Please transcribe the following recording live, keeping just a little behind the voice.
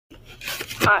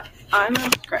Hi, I'm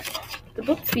Greg. The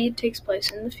book Feed takes place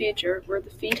in the future where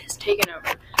the feed has taken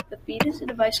over. The feed is a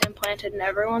device implanted in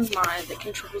everyone's mind that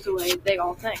controls the way they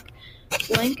all think.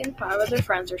 Link and 5 other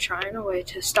friends are trying a way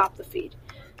to stop the feed.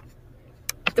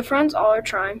 The friends all are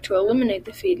trying to eliminate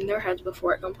the feed in their heads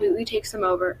before it completely takes them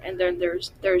over, and then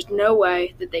there's no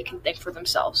way that they can think for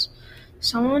themselves.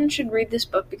 Someone should read this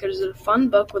book because it's a fun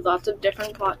book with lots of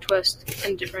different plot twists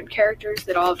and different characters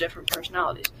that all have different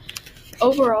personalities.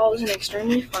 Overall, it's an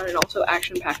extremely fun and also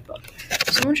action-packed book.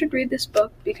 Someone should read this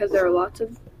book because there are lots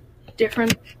of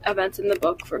different events in the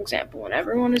book. For example, when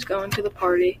everyone is going to the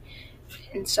party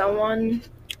and someone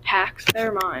hacks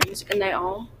their minds and they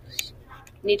all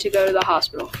need to go to the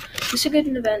hospital. This is a good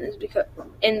event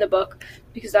in the book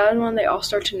because that is when they all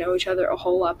start to know each other a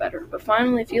whole lot better. But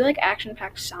finally, if you like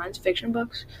action-packed science fiction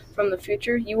books from the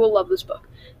future, you will love this book.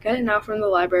 Get it now from the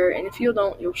library, and if you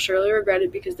don't, you'll surely regret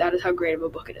it because that is how great of a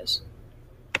book it is.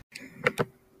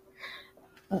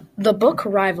 The book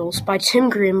Rivals by Tim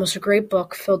Green was a great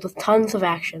book filled with tons of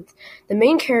action. The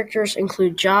main characters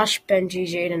include Josh, Benji,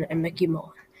 Jaden, and Mickey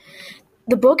Mullen.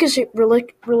 The book is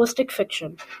realistic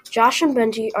fiction. Josh and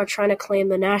Benji are trying to claim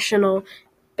the national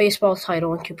baseball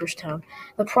title in Cooperstown.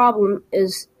 The problem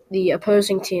is the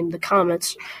opposing team, the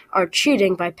Comets, are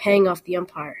cheating by paying off the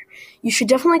umpire. You should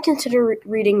definitely consider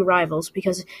reading Rivals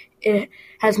because it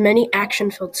has many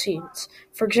action-filled scenes.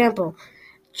 For example,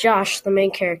 Josh, the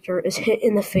main character, is hit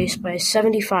in the face by a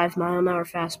 75-mile-an-hour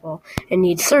fastball and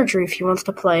needs surgery if he wants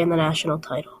to play in the national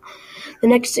title. The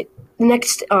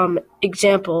next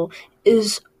example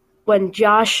is when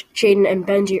Josh, Jaden, and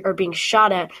Benji are being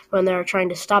shot at when they are trying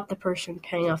to stop the person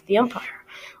paying off the umpire.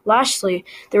 Lastly,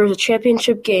 there was a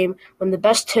championship game when the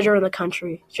best hitter in the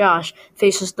country, Josh,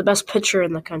 faces the best pitcher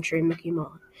in the country, Mickey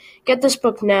Mullen. Get this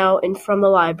book now and from the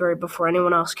library before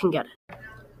anyone else can get it.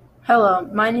 Hello,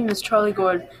 my name is Charlie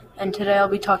Gord, and today I'll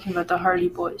be talking about the Hardy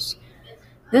Boys.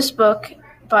 This book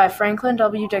by Franklin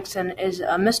W. Dixon is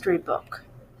a mystery book.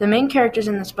 The main characters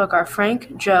in this book are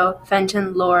Frank, Joe,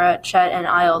 Fenton, Laura, Chet, and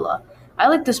Iola. I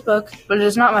like this book, but it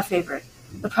is not my favorite.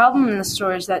 The problem in the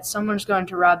story is that someone is going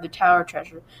to rob the tower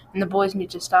treasure, and the boys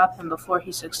need to stop him before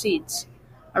he succeeds.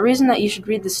 A reason that you should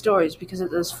read this story is because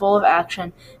it is full of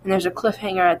action, and there's a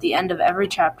cliffhanger at the end of every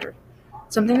chapter.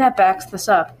 Something that backs this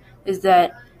up is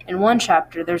that in one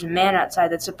chapter, there's a man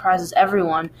outside that surprises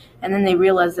everyone, and then they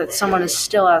realize that someone is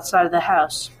still outside of the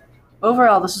house.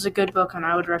 Overall, this is a good book, and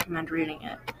I would recommend reading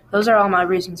it. Those are all my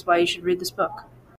reasons why you should read this book.